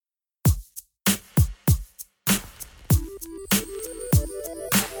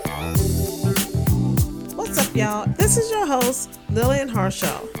Y'all, this is your host, Lillian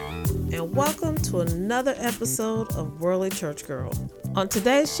Harshaw, and welcome to another episode of Worldly Church Girl. On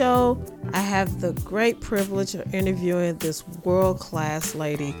today's show, I have the great privilege of interviewing this world-class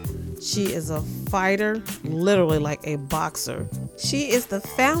lady. She is a fighter, literally like a boxer. She is the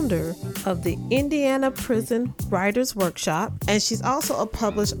founder of the Indiana Prison Writers Workshop, and she's also a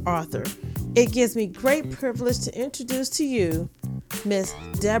published author. It gives me great privilege to introduce to you Miss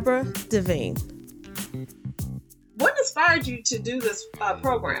Deborah Devine. What inspired you to do this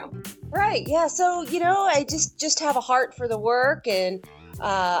program? Right. Yeah. So, I just have a heart for the work, and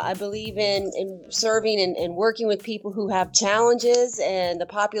I believe in serving and working with people who have challenges, and the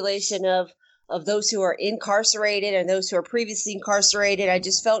population of those who are incarcerated and those who are previously incarcerated. I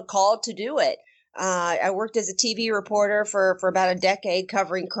just felt called to do it. I worked as a TV reporter for about a decade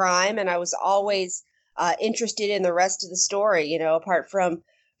covering crime, and I was always interested in the rest of the story, apart from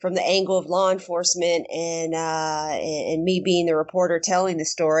the angle of law enforcement and me being the reporter telling the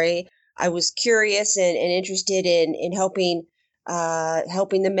story. I was curious and interested in helping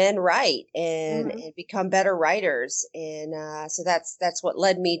the men write and become better writers. And so that's what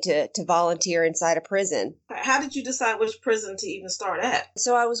led me to volunteer inside a prison. How did you decide which prison to even start at?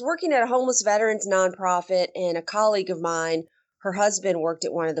 So I was working at a homeless veterans nonprofit, and a colleague of mine, her husband worked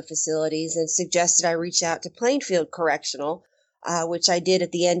at one of the facilities and suggested I reach out to Plainfield Correctional, which I did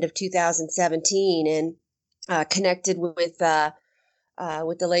at the end of 2017, and connected with the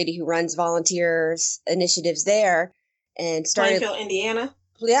lady who runs volunteers initiatives there, and started Plainfield, Indiana.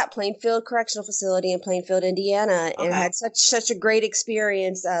 Yeah, Plainfield Correctional Facility in Plainfield, Indiana, and had such a great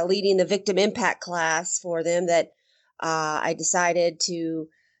experience leading the victim impact class for them that I decided to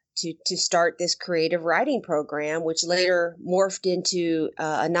start this creative writing program, which later morphed into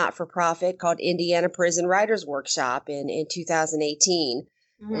a not-for-profit called Indiana Prison Writers Workshop in 2018.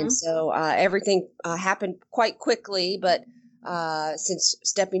 And so everything happened quite quickly, but since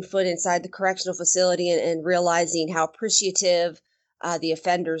stepping foot inside the correctional facility and realizing how appreciative the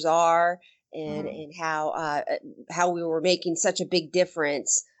offenders are and how we were making such a big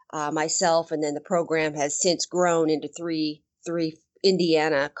difference, myself and then the program has since grown into three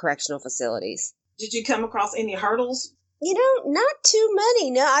Indiana correctional facilities. Did you come across any hurdles? Not too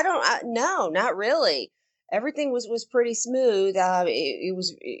many. No, I don't. No, not really. Everything was pretty smooth. It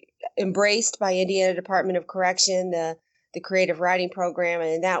was embraced by Indiana Department of Correction, the creative writing program,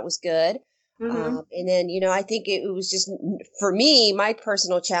 and that was good. And then, I think it was just, for me, my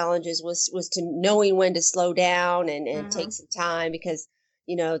personal challenges was to knowing when to slow down and take some time, because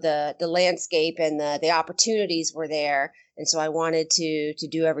the landscape and the opportunities were there. And so I wanted to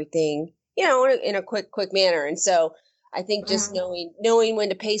do everything, in a quick manner. And so I think just knowing when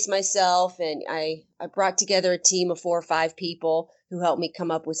to pace myself, and I brought together a team of 4 or 5 people who helped me come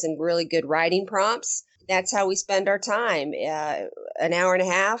up with some really good writing prompts. That's how we spend our time, an hour and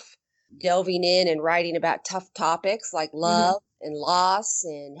a half delving in and writing about tough topics like love and loss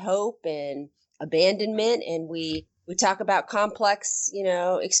and hope and abandonment. And we talk about complex,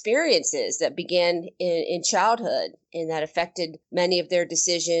 experiences that began in childhood and that affected many of their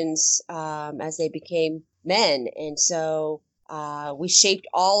decisions as they became men. And so we shaped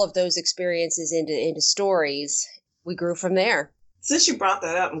all of those experiences into stories. We grew from there. Since you brought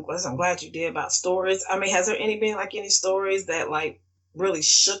that up, I'm glad you did, about stories. I mean, has there been any stories that really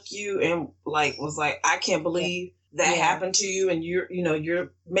shook you and was I can't believe that happened to you, and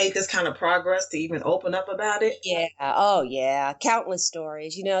you're made this kind of progress to even open up about it? Yeah. Oh yeah. Countless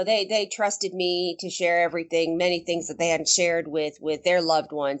stories. They trusted me to share everything, many things that they hadn't shared with their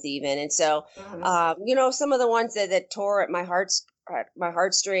loved ones even. And so, some of the ones that tore at my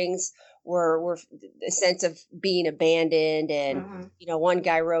heartstrings were a sense of being abandoned. And, one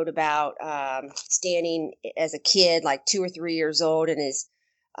guy wrote about standing as a kid, 2 or 3 years old, in his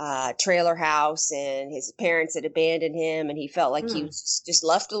trailer house, and his parents had abandoned him, and he felt like he was just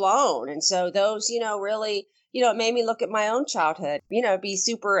left alone. And so those, really, it made me look at my own childhood, be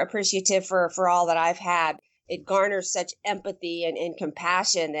super appreciative for all that I've had. It garners such empathy and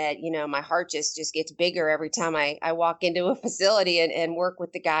compassion that, my heart just gets bigger every time I walk into a facility and work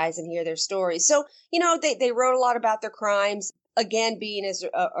with the guys and hear their stories. So, they wrote a lot about their crimes. Again, being as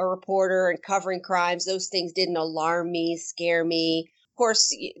a reporter and covering crimes, those things didn't alarm me, scare me. Of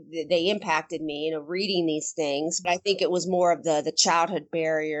course, they impacted me, reading these things. But I think it was more of the childhood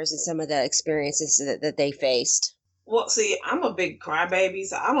barriers and some of the experiences that they faced. Well, see, I'm a big crybaby,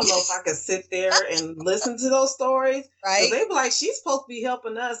 so I don't know if I could sit there and listen to those stories. Right? So they be like, she's supposed to be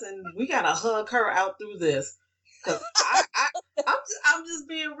helping us, and we gotta hug her out through this. Because I'm just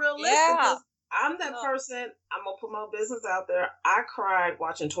being realistic. Yeah. I'm that person. I'm gonna put my business out there. I cried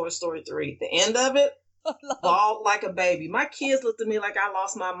watching Toy Story 3. The end of it, bawled like a baby. My kids looked at me like I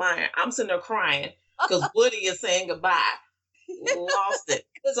lost my mind. I'm sitting there crying because Woody is saying goodbye. Lost it.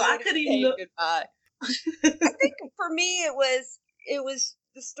 So I couldn't even look. Goodbye. I think for me it was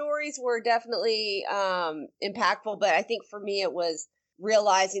the stories were definitely impactful, but I think for me it was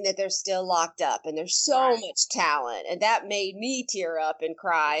realizing that they're still locked up and there's so much talent, and that made me tear up and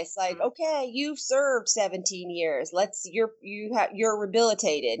cry. It's like, okay, you've served 17 years. You're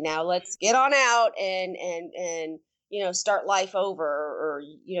rehabilitated. Now let's get on out and start life over, or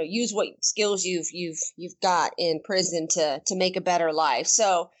use what skills you've got in prison to make a better life.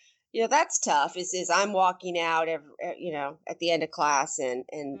 So that's tough. Is I'm walking out at the end of class,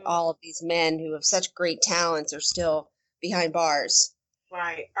 and all of these men who have such great talents are still behind bars.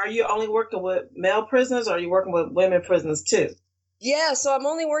 Right. Are you only working with male prisoners, or are you working with women prisoners too? Yeah, so I'm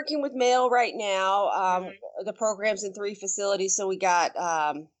only working with male right now. The program's in 3 facilities, so we got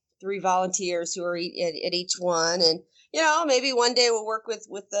 3 volunteers who are at each one, and maybe one day we'll work with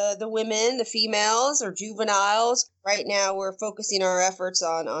the women, the females, or juveniles. Right now, we're focusing our efforts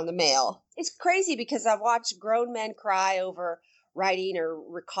on the male. It's crazy because I've watched grown men cry over writing or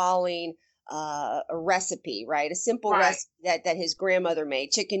recalling a recipe, right? A simple recipe that his grandmother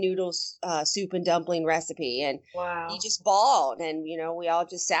made, chicken noodles, soup and dumpling recipe. And he just bawled, and, we all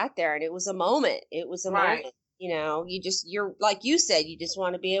just sat there, and it was a moment. It was a moment. You're like you said, you just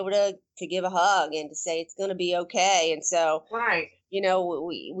want to be able to give a hug and to say it's going to be okay. And so,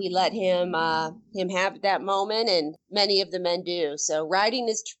 we let him have that moment, and many of the men do. So writing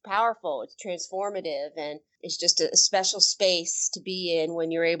is powerful. It's transformative, and it's just a special space to be in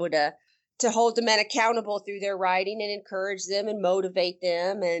when you're able to hold the men accountable through their writing and encourage them and motivate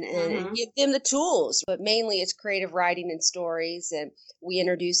them and give them the tools. But mainly it's creative writing and stories. And we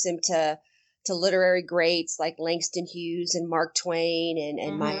introduce them to literary greats like Langston Hughes and Mark Twain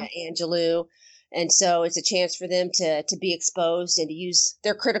and Maya Angelou. And so it's a chance for them to be exposed and to use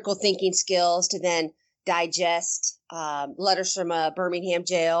their critical thinking skills to then digest letters from a Birmingham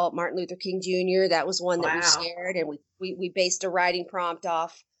jail, Martin Luther King Jr. That was one that we shared, and we based a writing prompt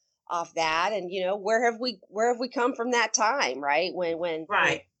off that. And where have we come from that time, right? When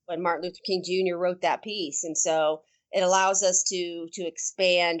Martin Luther King Jr. wrote that piece. And so it allows us to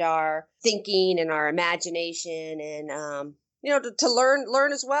expand our thinking and our imagination, and to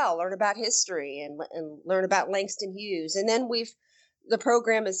learn as well, learn about history and learn about Langston Hughes. And then the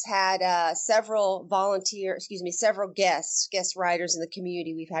program has had several guest writers in the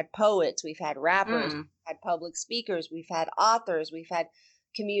community. We've had poets, we've had rappers, we've had public speakers, we've had authors, we've had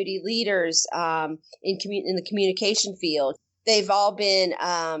community leaders in the communication field. They've all been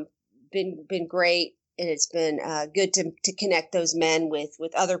great, and it's been good to connect those men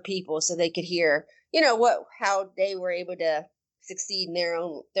with other people so they could hear how they were able to succeed in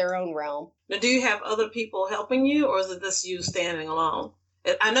their own realm. Now, do you have other people helping you, or is it just you standing alone?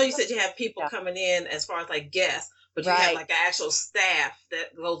 I know you said you have people coming in as far as like guests, but you have like an actual staff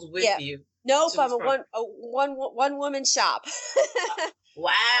that goes with you. Nope, I'm a one woman shop.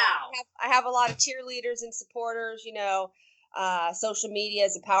 Wow. I have a lot of cheerleaders and supporters. Social media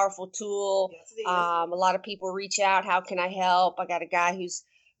is a powerful tool. Yes, it is. A lot of people reach out. How can I help? I got a guy who's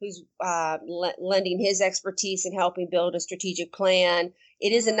lending his expertise in helping build a strategic plan.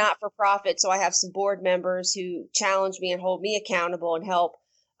 It is a not-for-profit, so I have some board members who challenge me and hold me accountable and help,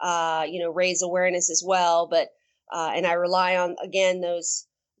 raise awareness as well. But and I rely on, again, those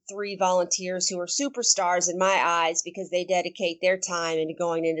 3 volunteers who are superstars in my eyes because they dedicate their time into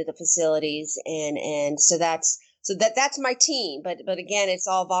going into the facilities, and so that's my team. But again, it's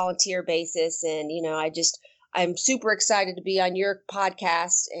all volunteer basis, and I'm super excited to be on your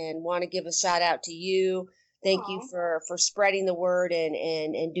podcast and want to give a shout out to you. Thank you for spreading the word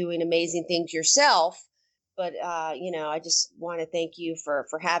and doing amazing things yourself. But, I just want to thank you for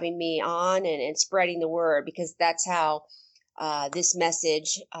having me on and spreading the word, because that's how this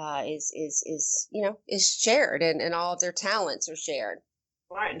message is shared, and all of their talents are shared.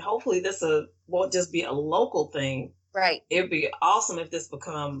 Right. And hopefully this won't just be a local thing. Right. It'd be awesome if this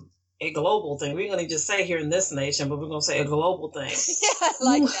become a global thing. We're going to just say here in this nation, but we're going to say a global thing. Yeah, I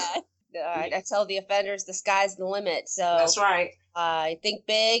like that. I tell the offenders the sky's the limit. So that's right. Think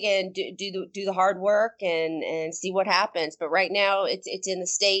big and do the hard work and see what happens. But right now it's in the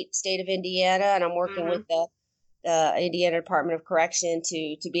state of Indiana, and I'm working with the Indiana Department of Correction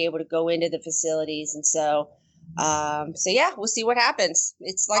to be able to go into the facilities. And so we'll see what happens.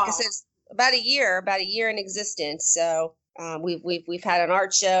 It's like I said, it's about a year in existence. So we've had an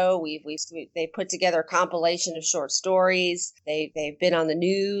art show. They put together a compilation of short stories. They've been on the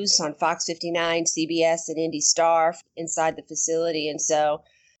news on Fox 59, CBS, and Indy Star inside the facility. And so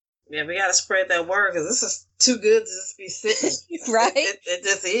Yeah, we got to spread that word because this is too good to just be sitting. Right? It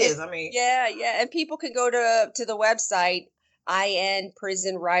just is. I mean, yeah. And people can go to the website,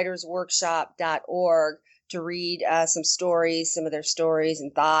 inprisonwritersworkshop.org, to read some stories, some of their stories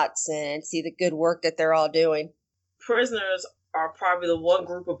and thoughts, and see the good work that they're all doing. Prisoners are probably the one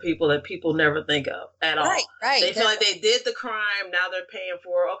group of people that people never think of at all. Right. They feel like they did the crime, now they're paying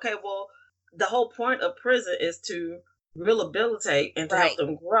for it. Okay, well, the whole point of prison is to rehabilitate and to help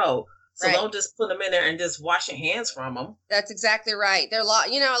them grow. So don't just put them in there and just wash your hands from them. That's exactly right. They're a lot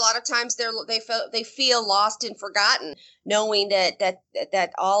of times they feel lost and forgotten, knowing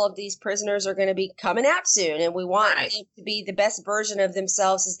that all of these prisoners are going to be coming out soon, and we want them to be the best version of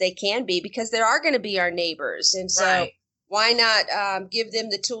themselves as they can be, because they are going to be our neighbors. And so why not give them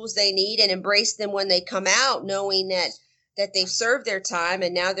the tools they need and embrace them when they come out, knowing that they've served their time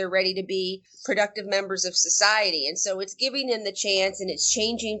and now they're ready to be productive members of society. And so it's giving them the chance, and it's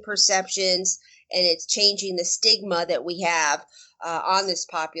changing perceptions, and it's changing the stigma that we have on this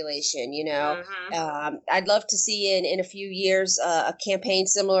population. I'd love to see in a few years a campaign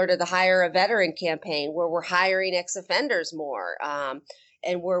similar to the Hire a Veteran campaign, where we're hiring ex-offenders more,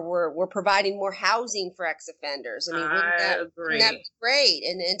 and we're providing more housing for ex-offenders. I mean, wouldn't that be great?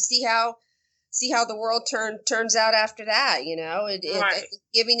 And see how the world turns out after that. It's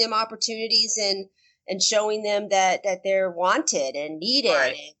giving them opportunities and showing them that they're wanted and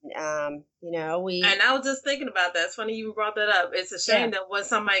needed. And, and I was just thinking about that. It's funny you brought that up. It's a shame that when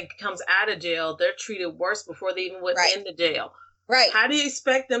somebody comes out of jail, they're treated worse before they even went in the jail. Right. How do you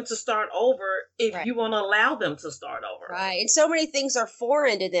expect them to start over if you won't allow them to start over? Right. And so many things are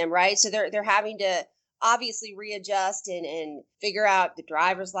foreign to them, right? So they're having to obviously readjust and figure out the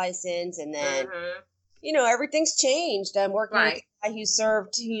driver's license, and then everything's changed. I'm working with a guy who's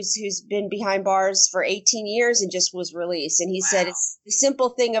been behind bars for 18 years and just was released, and he said it's the simple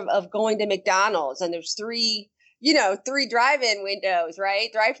thing of going to McDonald's, and there's three drive-in windows, right?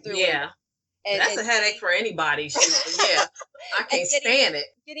 Drive-through windows. And that's a headache for anybody. I can't stand it.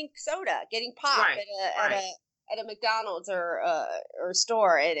 Getting soda, getting pop at a McDonald's or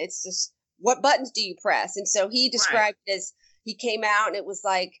store, and it's just, what buttons do you press? And so he described it as, he came out and it was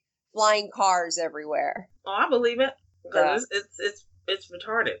like flying cars everywhere. Oh, I believe it. Because it's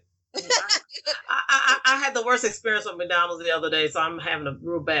retarded. I had the worst experience with McDonald's the other day, so I'm having a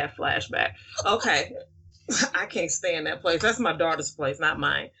real bad flashback. Okay. I can't stand that place. That's my daughter's place, not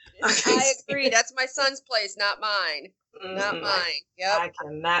mine. I agree. That's my son's place, not mine. Not mine. Yep. I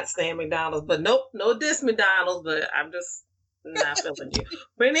cannot stand McDonald's. But nope, no diss McDonald's, but I'm just not feeling you.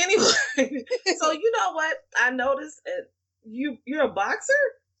 But anyway, so you know what? I noticed you're a boxer?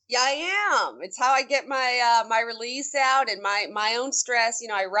 Yeah, I am. It's how I get my my release out and my own stress.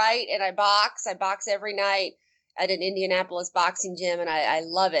 I write and I box. I box every night at an Indianapolis boxing gym, and I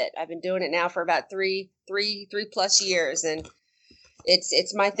love it. I've been doing it now for about three plus years, and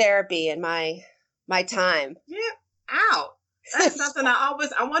it's my therapy and my time. Yeah. Ow. That's something I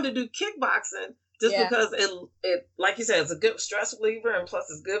wanted to do kickboxing just because it like you said, it's a good stress reliever, and plus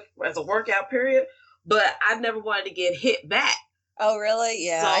it's good as a workout period. But I never wanted to get hit back. Oh, really?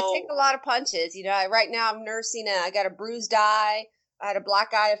 Yeah. So, I take a lot of punches. Right now I'm nursing I got a bruised eye. I had a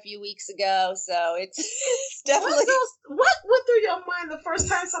black eye a few weeks ago, so it's definitely. What went through your mind the first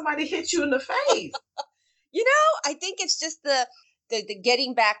time somebody hit you in the face? I think it's just the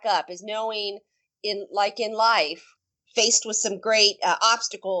getting back up, is knowing in life, faced with some great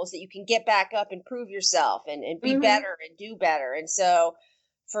obstacles, that you can get back up and prove yourself and be better and do better. And so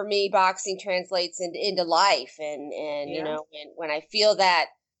for me, boxing translates into life. And when I feel that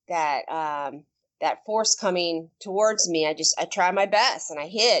force coming towards me, I try my best and I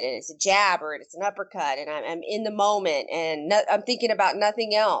hit, and it's a jab or it's an uppercut, and I'm in the moment, and I'm thinking about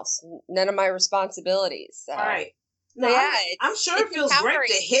nothing else, none of my responsibilities. So. Right. No, yeah, I'm sure it feels great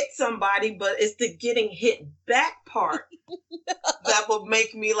to hit somebody, but it's the getting hit back part that will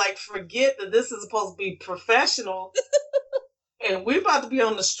make me forget that this is supposed to be professional. And we're about to be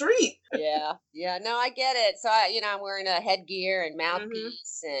on the street. Yeah. No, I get it. So I'm wearing a headgear and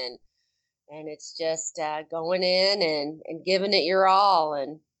mouthpiece, and it's just going in and giving it your all.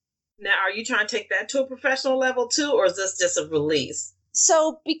 And now, are you trying to take that to a professional level too, or is this just a release?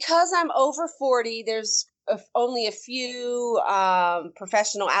 So because I'm over 40, there's only a few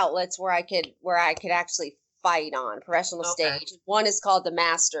professional outlets where I could actually fight on professional stage. One is called the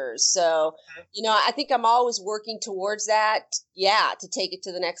Masters. So, I think I'm always working towards that. Yeah. To take it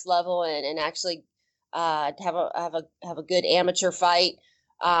to the next level and actually have a good amateur fight.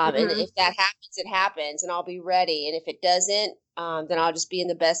 And if that happens, it happens, and I'll be ready. And if it doesn't, then I'll just be in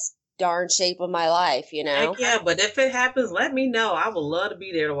the best darn shape of my life, you know? Heck yeah, but if it happens, let me know. I would love to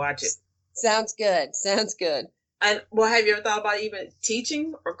be there to watch it. Sounds good. Sounds good. And well, have you ever thought about even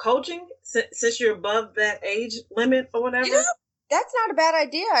teaching or coaching since you're above that age limit or whatever? You know, that's not a bad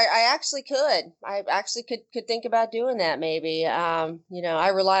idea. I actually could. I actually could think about doing that maybe. You know, I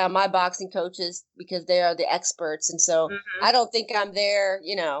rely on my boxing coaches because they are the experts. And so I don't think I'm there,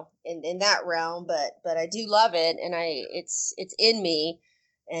 you know, in that realm, but I do love it. And it's in me.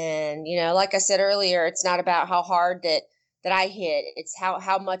 And, you know, like I said earlier, it's not about how hard that I hit. It's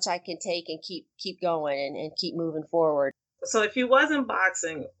how much I can take and keep going and keep moving forward. So if you wasn't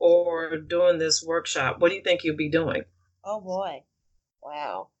boxing or doing this workshop, what do you think you'd be doing? Oh boy.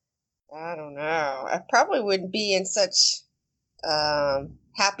 Wow. I don't know. I probably wouldn't be in such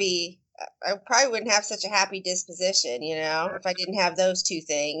happy. I probably wouldn't have such a happy disposition, you know, if I didn't have those two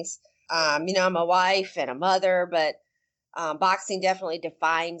things. You know, I'm a wife and a mother, but boxing definitely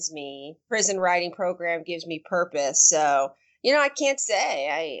defines me. Prison writing program gives me purpose. So, you know, I can't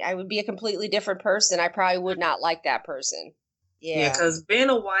say I would be a completely different person. I probably would not like that person. Yeah, because being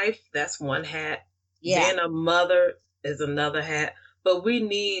a wife, that's one hat. Yeah. Being a mother is another hat. But we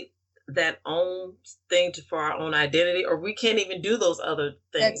need that own thing for our own identity, or we can't even do those other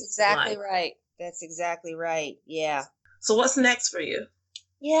things. That's exactly right. That's exactly right. Yeah. So what's next for you?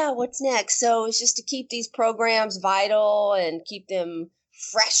 Yeah, what's next? So it's just to keep these programs vital and keep them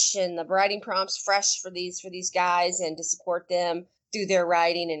fresh and the writing prompts fresh for these guys and to support them through their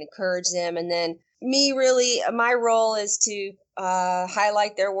writing and encourage them. And then me, really, my role is to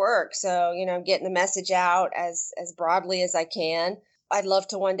highlight their work. So, you know, getting the message out as broadly as I can. I'd love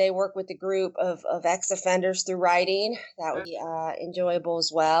to one day work with a group of ex-offenders through writing. That would be enjoyable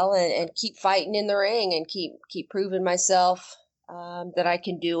as well. And keep fighting in the ring and keep proving myself that I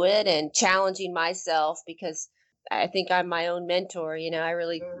can do it and challenging myself, because I think I'm my own mentor. You know, I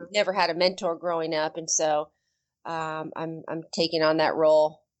really never had a mentor growing up. And so I'm taking on that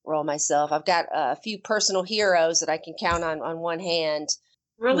role myself. I've got a few personal heroes that I can count on one hand.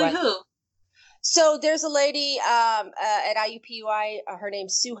 Really? Who? So there's a lady at IUPUI. Her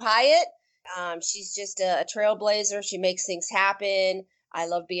name's Sue Hyatt. She's just a trailblazer. She makes things happen. I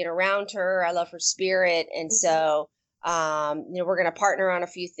love being around her. I love her spirit. And so, you know, we're going to partner on a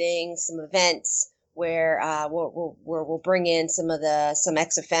few things, some events where we'll bring in some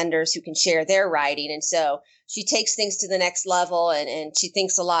ex-offenders who can share their writing. And so she takes things to the next level, and she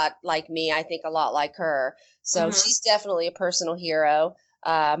thinks a lot like me. I think a lot like her. So she's definitely a personal hero.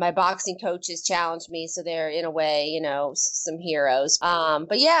 My boxing coaches challenged me, so they're in a way, you know, some heroes.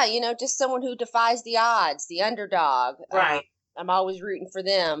 But yeah, you know, just someone who defies the odds, the underdog. Right. I'm always rooting for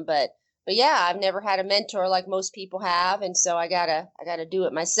them, but yeah, I've never had a mentor like most people have, and so I gotta do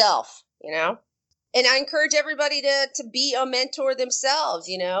it myself, you know. And I encourage everybody to be a mentor themselves,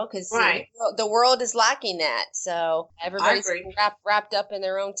 you know, because the world is lacking that. So everybody's wrapped up in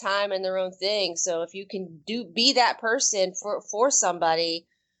their own time and their own thing. So if you can be that person for somebody,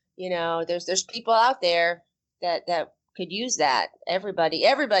 you know, there's people out there that could use that. Everybody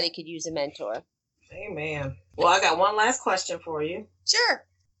could use a mentor. Amen. Well, I got one last question for you. Sure.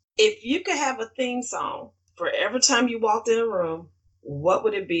 If you could have a theme song for every time you walked in a room, what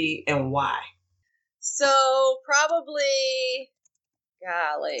would it be and why? So probably,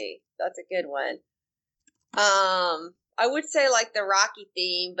 golly, that's a good one. I would say like the Rocky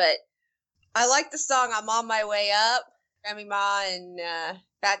theme, but I like the song "I'm on My Way Up." Remy Ma and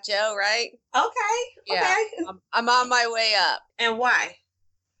Fat Joe, right? Okay. Yeah, okay. I'm on my way up. And why?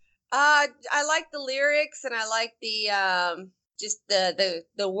 I like the lyrics, and I like the just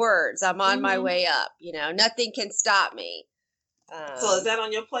the words. I'm on my way up. You know, nothing can stop me. So is that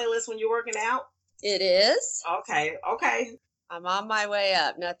on your playlist when you're working out? It is. Okay. I'm on my way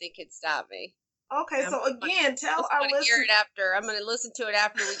up. Nothing can stop me. Okay, so again, tell our listeners. Hear it after. I'm going to listen to it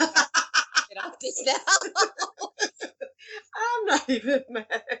after we get off this now. I'm not even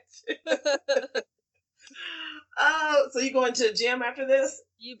mad. So you going to the gym after this?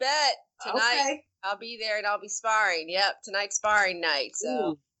 You bet. Tonight, I'll be there and I'll be sparring. Yep, tonight's sparring night.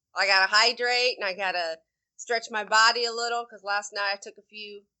 So I got to hydrate and I got to stretch my body a little, because last night I took a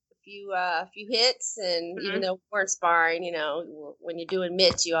few hits, and even though we weren't sparring, you know, when you're doing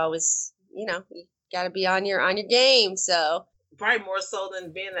mitts, you always, you know, you got to be on your game. So probably more so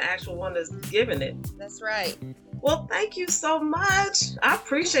than being the actual one that's giving it. That's right. Well, thank you so much. I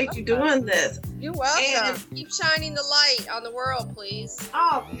appreciate you doing this. You're welcome. And keep shining the light on the world, please.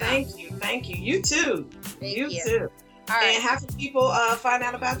 Oh, thank you. You too. Thank you too. All right. And how can people find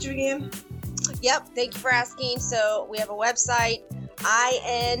out about you again? Yep. Thank you for asking. So we have a website,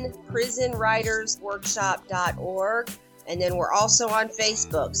 inprisonwritersworkshop.org. And then we're also on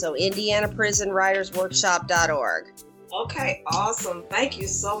Facebook, so IndianaPrisonWritersWorkshop.org. Okay, awesome. Thank you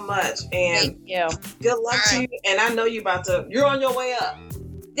so much. And Thank you. Good luck to you. And I know you're on your way up.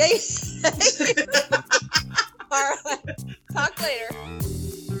 All right. Talk later.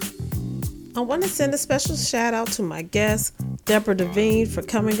 I want to send a special shout out to my guest, Deborah Devine, for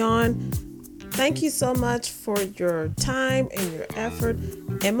coming on. Thank you so much for your time and your effort.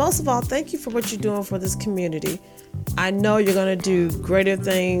 And most of all, thank you for what you're doing for this community. I know you're going to do greater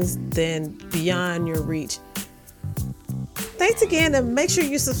things than beyond your reach. Thanks again, and make sure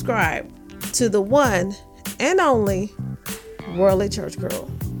you subscribe to the one and only Worldly Church Girl.